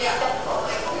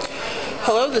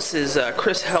Hello, this is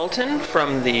Chris Helton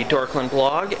from the Dorkland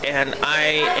blog, and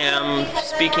I am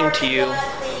speaking to you,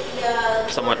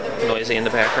 somewhat noisy in the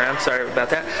background, sorry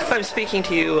about that. I'm speaking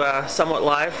to you somewhat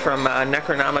live from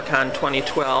Necronomicon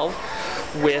 2012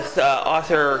 with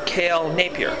author Cale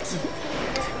Nappier.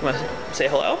 You want to say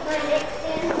hello?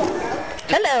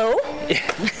 Hello.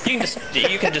 You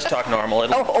can just talk normal.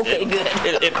 Okay, good.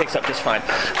 It picks up just fine.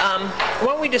 Why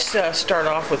don't we just start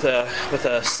off with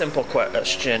a simple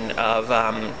question of,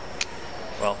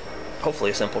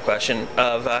 hopefully a simple question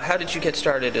of how did you get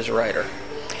started as a writer?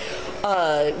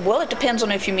 Well, it depends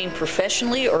on if you mean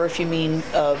professionally or if you mean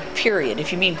period.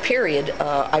 If you mean period,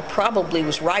 I probably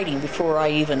was writing before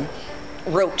I even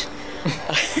wrote.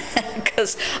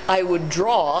 Because I would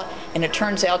draw, and it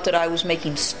turns out that I was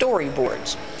making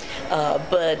storyboards.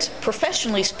 But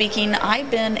professionally speaking,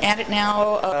 I've been at it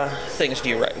now. Things do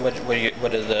you write?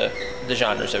 What are the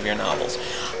genres of your novels?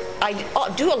 I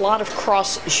do a lot of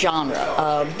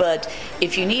cross-genre, but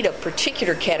if you need a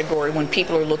particular category when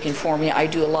people are looking for me, I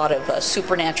do a lot of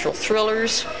supernatural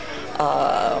thrillers,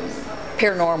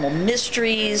 paranormal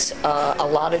mysteries, a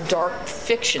lot of dark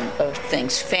fiction of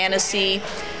things, fantasy.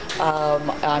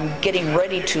 I'm getting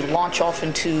ready to launch off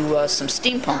into some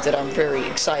steampunk that I'm very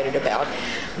excited about.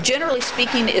 Generally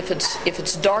speaking, if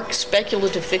it's dark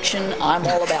speculative fiction, I'm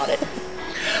all about it.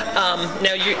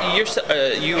 Now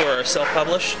you are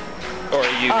self-published, or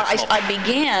are you?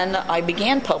 I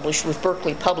began published with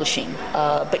Berkeley Publishing,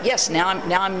 but yes, now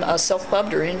I'm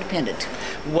self-pubbed or independent.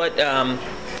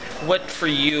 What for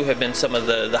you have been some of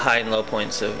the high and low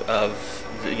points of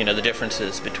the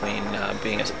differences between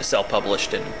being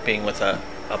self-published and being with a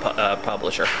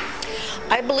publisher?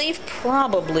 I believe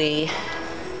probably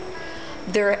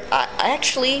there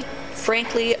actually,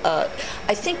 frankly,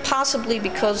 I think possibly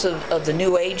because of the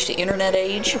new age, the internet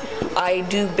age, I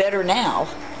do better now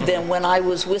than when I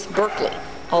was with Berkeley.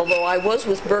 Although I was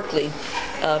with Berkeley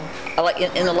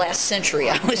in the last century,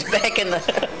 I was back in the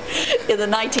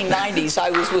 1990s.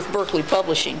 I was with Berkeley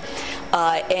Publishing,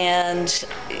 and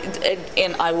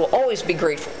I will always be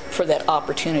grateful for that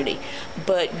opportunity.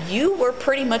 But you were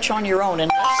pretty much on your own,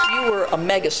 unless you were a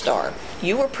megastar.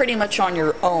 You were pretty much on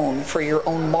your own for your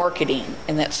own marketing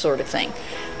and that sort of thing.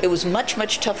 It was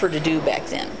much tougher to do back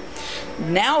then.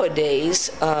 Nowadays,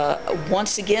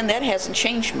 once again, that hasn't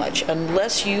changed much,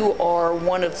 unless you are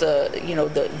one of the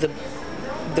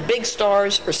big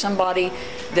stars or somebody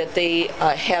that they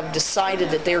have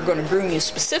decided that they're going to groom you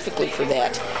specifically for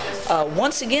that.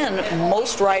 Once again,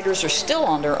 most writers are still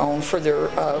on their own for their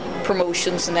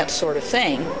promotions and that sort of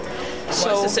thing.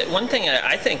 So one thing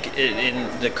I think in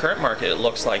the current market, it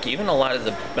looks like even a lot of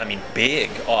the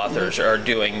big authors are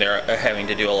having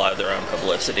to do a lot of their own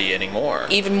publicity anymore.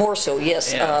 Even more so,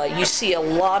 yes. Yeah. You see a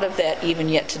lot of that even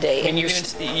yet today. And you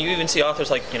even see authors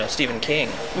like Stephen King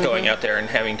going out there and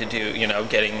having to do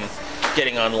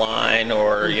getting online,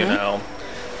 or he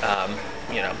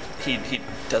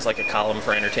does like a column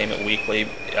for Entertainment Weekly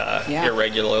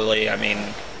irregularly.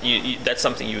 That's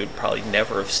something you would probably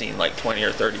never have seen like 20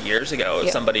 or 30 years ago.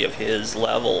 Yep. Somebody of his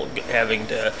level having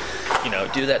to,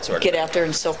 do that sort of get thing. Out there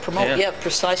and self-promote. Yeah,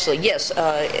 precisely. Yes,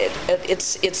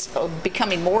 it's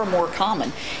becoming more and more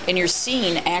common, and you're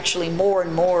seeing actually more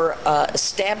and more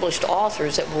established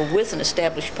authors that were with an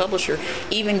established publisher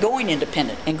even going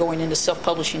independent and going into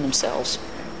self-publishing themselves.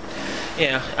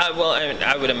 Yeah, I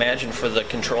would imagine for the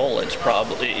control, it's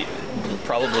probably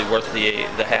worth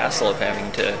the hassle of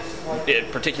having to,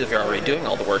 particularly if you're already doing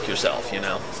all the work yourself,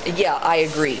 Yeah, I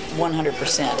agree,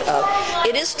 100%.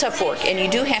 It is tough work, and you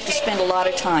do have to spend a lot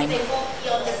of time.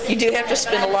 You do have to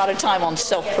spend a lot of time on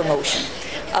self-promotion.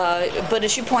 But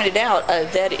as you pointed out,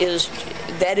 that is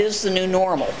the new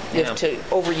normal, if to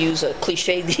overuse a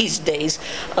cliche these days,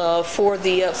 for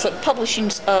the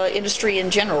publishing industry in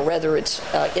general, whether it's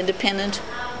independent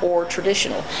or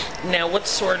traditional. Now, what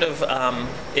sort of,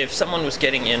 if someone was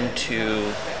getting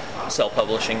into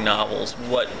self-publishing novels,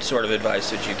 what sort of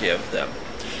advice would you give them?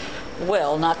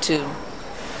 Well, not to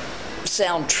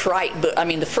sound trite, but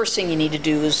the first thing you need to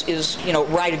do is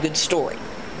write a good story,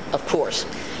 of course.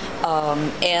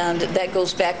 And that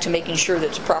goes back to making sure that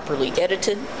it's properly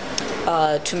edited,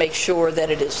 to make sure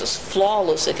that it is as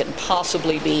flawless as it can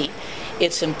possibly be.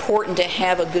 It's important to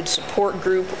have a good support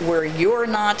group where you're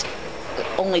not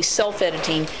only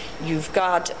self-editing, you've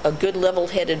got a good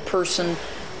level-headed person,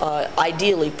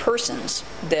 ideally persons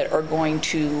that are going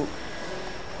to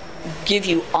give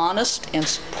you honest and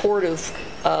supportive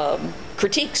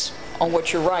critiques on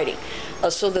what you're writing.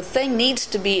 So the thing needs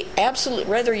to be absolute,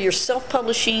 whether you're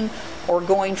self-publishing or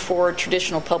going for a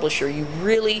traditional publisher, you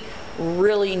really,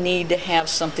 really need to have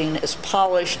something as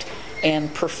polished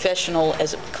and professional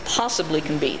as it possibly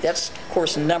can be. That's, of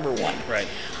course, number one. Right.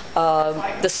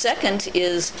 The second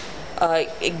is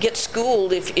get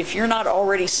schooled if you're not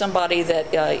already somebody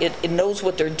that it knows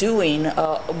what they're doing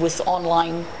with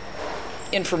online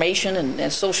information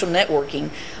and social networking.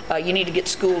 You need to get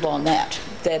schooled on that.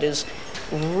 That is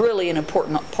really an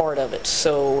important part of it.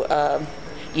 So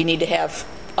you need to have,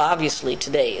 obviously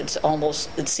today, it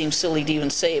seems silly to even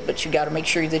say it, but you got to make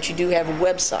sure that you do have a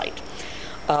website.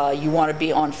 You want to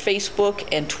be on Facebook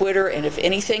and Twitter, and if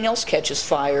anything else catches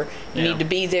fire, you need to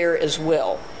be there as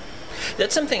well.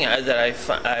 That's something that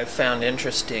I've found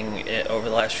interesting over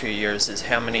the last few years, is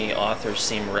how many authors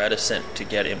seem reticent to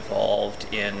get involved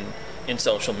in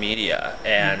social media,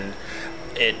 and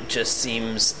it just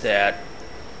seems that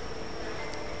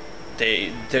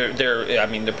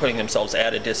they're putting themselves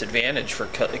at a disadvantage for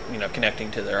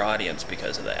connecting to their audience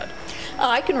because of that.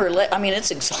 I can relate. I mean, it's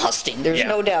exhausting. There's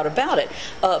no doubt about it.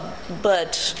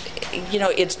 But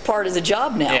it's part of the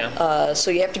job now. Yeah. So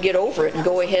you have to get over it and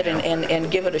go ahead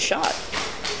and give it a shot.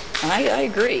 I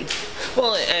agree.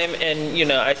 Well,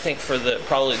 and I think for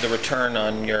probably the return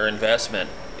on your investment,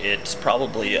 it's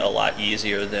probably a lot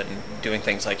easier than doing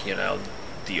things like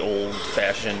the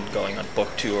old-fashioned going on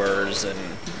book tours and.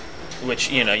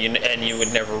 Which you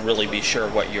would never really be sure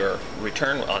what your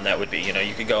return on that would be.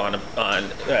 You could go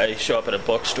show up at a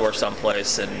bookstore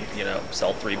someplace and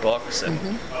sell 3 books. And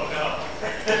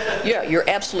Yeah, you're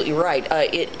absolutely right.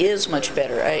 It is much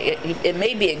better. It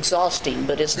may be exhausting,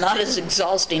 but it's not as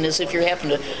exhausting as if you're having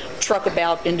to truck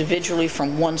about individually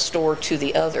from one store to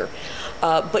the other.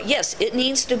 But yes, it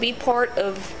needs to be part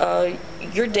of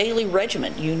your daily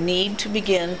regimen. You need to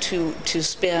begin to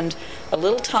spend a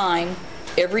little time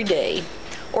every day,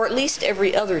 or at least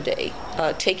every other day,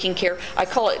 taking care. I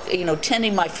call it,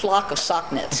 tending my flock of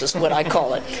sock nets is what I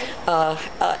call it,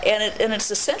 and it's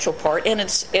the central part, and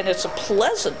it's a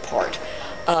pleasant part.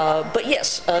 But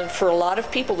yes, for a lot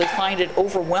of people, they find it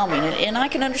overwhelming, and I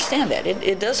can understand that.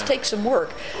 It does take some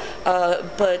work,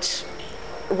 but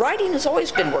writing has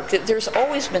always been work. There's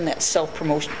always been that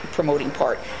self-promoting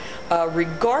part,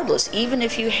 regardless. Even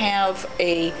if you have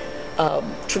a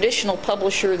traditional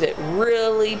publisher that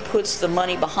really puts the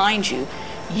money behind you,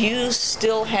 you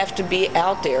still have to be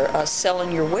out there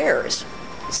selling your wares.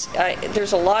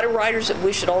 There's a lot of writers that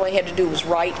wish that all they had to do was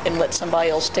write and let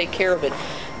somebody else take care of it.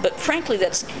 But frankly,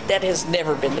 that has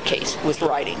never been the case with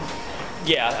writing.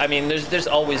 Yeah, I mean, there's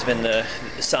always been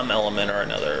some element or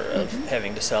another of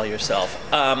having to sell yourself.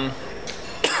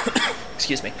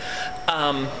 Excuse me.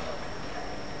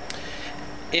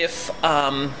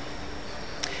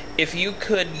 If you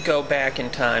could go back in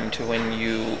time to when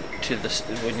you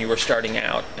were starting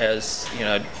out as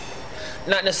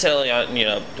not necessarily on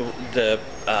the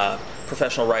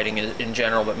professional writing in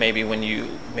general, but maybe when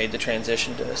you made the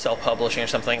transition to self-publishing or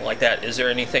something like that, is there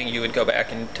anything you would go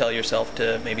back and tell yourself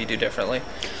to maybe do differently?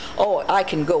 Oh, I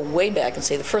can go way back and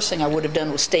say the first thing I would have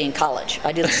done was stay in college.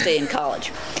 I didn't stay in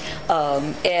college.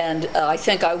 And I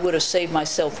think I would have saved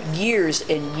myself years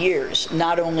and years,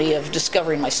 not only of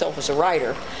discovering myself as a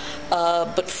writer,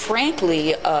 but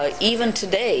frankly, even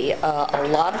today, a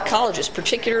lot of colleges,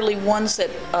 particularly ones that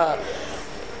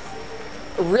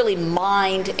really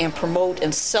mind and promote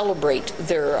and celebrate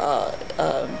their,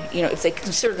 if they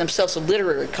consider themselves a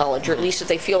literary college, or at least if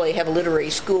they feel they have a literary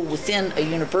school within a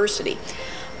university,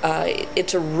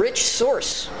 it's a rich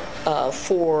source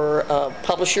for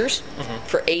publishers,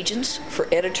 for agents, for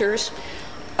editors.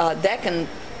 That can,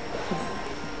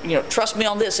 trust me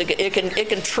on this, it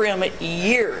can trim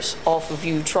years off of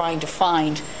you trying to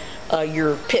find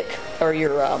your pick or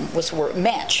your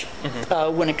match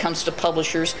when it comes to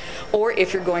publishers, or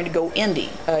if you're going to go indie,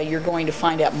 you're going to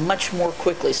find out much more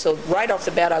quickly. So right off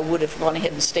the bat, I would have gone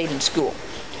ahead and stayed in school.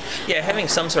 Yeah, having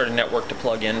some sort of network to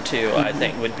plug into, I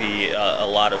think, would be a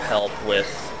lot of help with,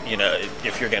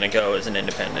 if you're going to go as an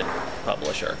independent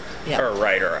publisher or a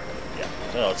writer. Yeah,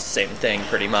 well, it's the same thing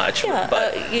pretty much. Yeah,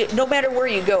 but no matter where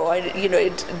you go,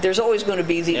 there's always going to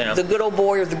be the good old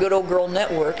boy or the good old girl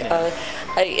network.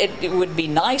 It would be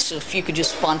nice if you could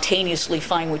just spontaneously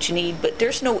find what you need, but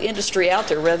there's no industry out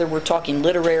there, whether we're talking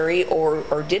literary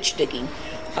or ditch digging,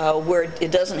 where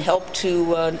it doesn't help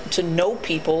to know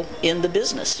people in the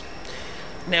business.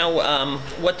 Now,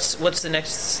 what's the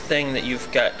next thing that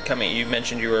you've got coming? You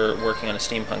mentioned you were working on a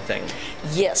steampunk thing.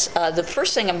 Yes, the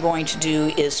first thing I'm going to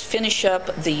do is finish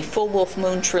up the Full Wolf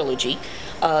Moon trilogy.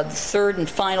 The third and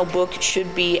final book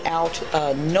should be out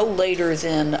no later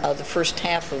than the first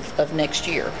half of next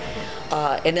year.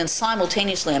 And then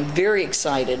simultaneously, I'm very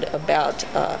excited about,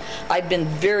 I've been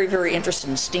very, very interested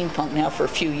in steampunk now for a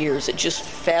few years. It just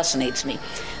fascinates me.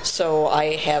 So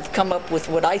I have come up with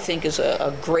what I think is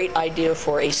a great idea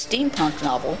for a steampunk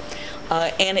novel.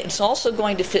 And it's also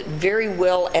going to fit very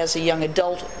well as a young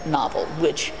adult novel,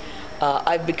 which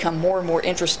I've become more and more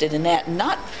interested in that.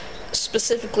 Not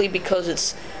specifically because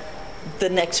it's the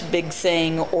next big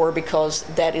thing or because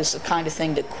that is the kind of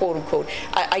thing that quote unquote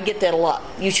I get that a lot.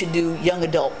 You should do young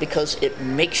adult because it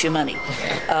makes you money.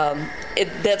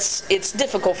 It's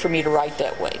difficult for me to write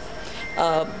that way.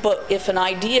 But if an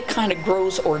idea kind of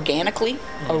grows organically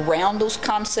around those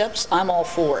concepts, I'm all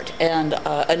for it. And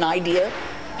an idea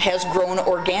has grown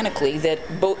organically that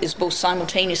is both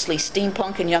simultaneously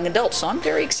steampunk and young adult, so I'm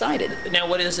very excited. Now,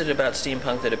 what is it about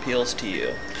steampunk that appeals to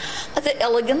you? The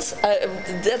elegance,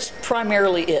 that's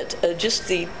primarily it. Just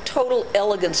the total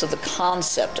elegance of the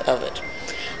concept of it.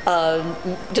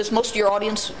 Does most of your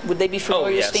audience, would they be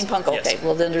familiar with steampunk? Okay,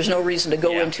 well then there's no reason to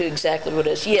go into exactly what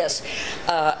it is. Yes,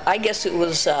 I guess it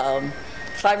was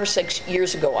 5 or 6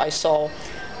 years ago I saw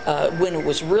when it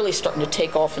was really starting to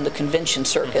take off in the convention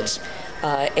circuits.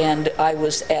 And I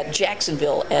was at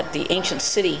Jacksonville at the Ancient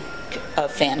City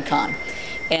Fan Con.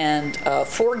 And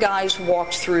 4 guys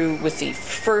walked through with the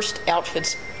first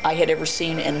outfits I had ever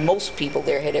seen and most people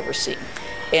there had ever seen.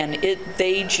 And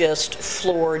they just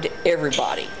floored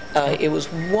everybody. It was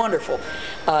wonderful.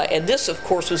 And this, of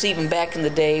course, was even back in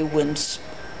the day when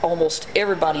almost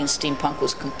everybody in steampunk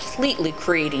was completely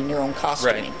creating their own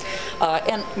costuming. Right.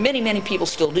 And many, many people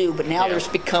still do, but now there's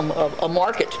become a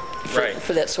market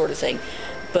for that sort of thing.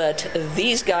 But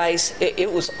these guys,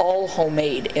 it was all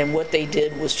homemade, and what they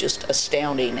did was just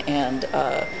astounding, and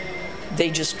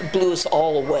they just blew us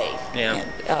all away. Yeah.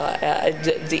 And,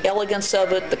 the elegance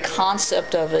of it, the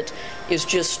concept of it is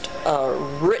just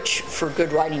rich for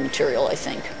good writing material, I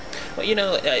think. Well, you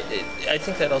know, I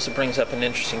think that also brings up an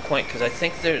interesting point, because I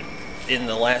think there, in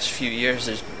the last few years,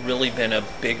 there's really been a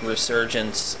big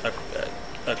resurgence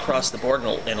across the board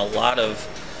in a lot of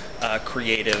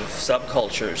creative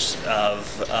subcultures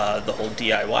of the whole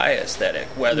DIY aesthetic,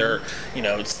 whether, you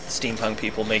know, it's steampunk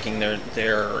people making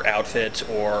their outfits,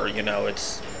 or, you know,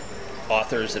 it's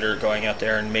authors that are going out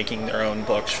there and making their own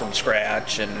books from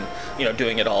scratch and, you know,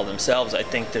 doing it all themselves. I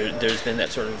think there's been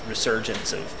that sort of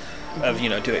resurgence of you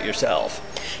know, do it yourself.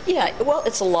 Yeah, well,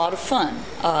 it's a lot of fun,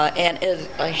 and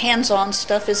hands-on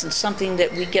stuff isn't something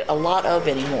that we get a lot of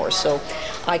anymore, so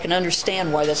I can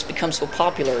understand why that's become so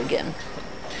popular again.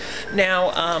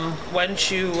 Now, why don't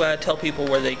you tell people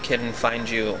where they can find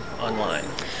you online?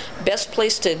 Best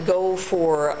place to go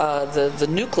for the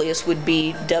nucleus would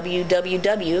be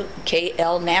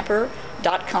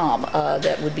www.klnapper.com.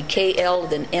 That would be KL,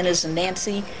 then N as in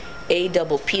Nancy,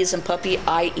 A-double-P as in puppy,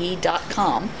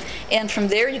 IE.com. And from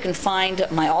there you can find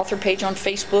my author page on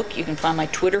Facebook, you can find my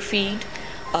Twitter feed,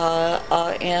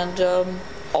 and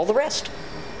all the rest.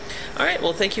 All right,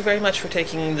 well, thank you very much for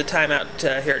taking the time out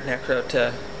here at Necro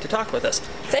to talk with us.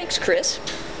 Thanks, Chris.